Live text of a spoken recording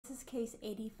case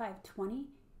 8520,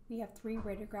 we have 3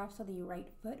 radiographs of the right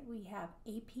foot. We have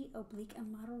AP, oblique,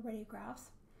 and lateral radiographs.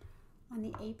 On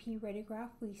the AP radiograph,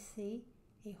 we see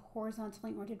a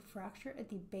horizontally oriented fracture at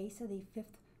the base of the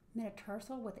 5th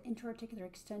metatarsal with interarticular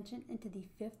extension into the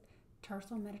 5th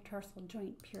tarsal metatarsal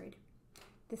joint period.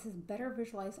 This is better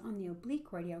visualized on the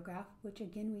oblique radiograph, which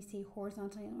again we see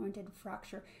horizontally oriented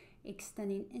fracture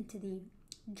extending into the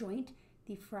joint.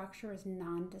 The fracture is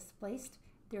non-displaced.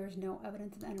 There is no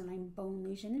evidence of underlying bone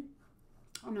lesion.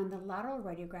 And on the lateral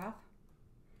radiograph,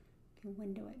 you can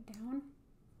window it down.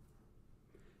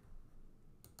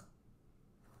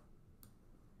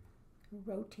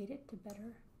 Rotate it to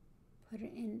better put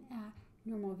it in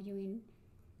normal viewing.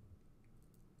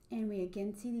 And we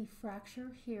again see the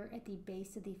fracture here at the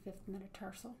base of the 5th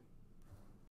metatarsal.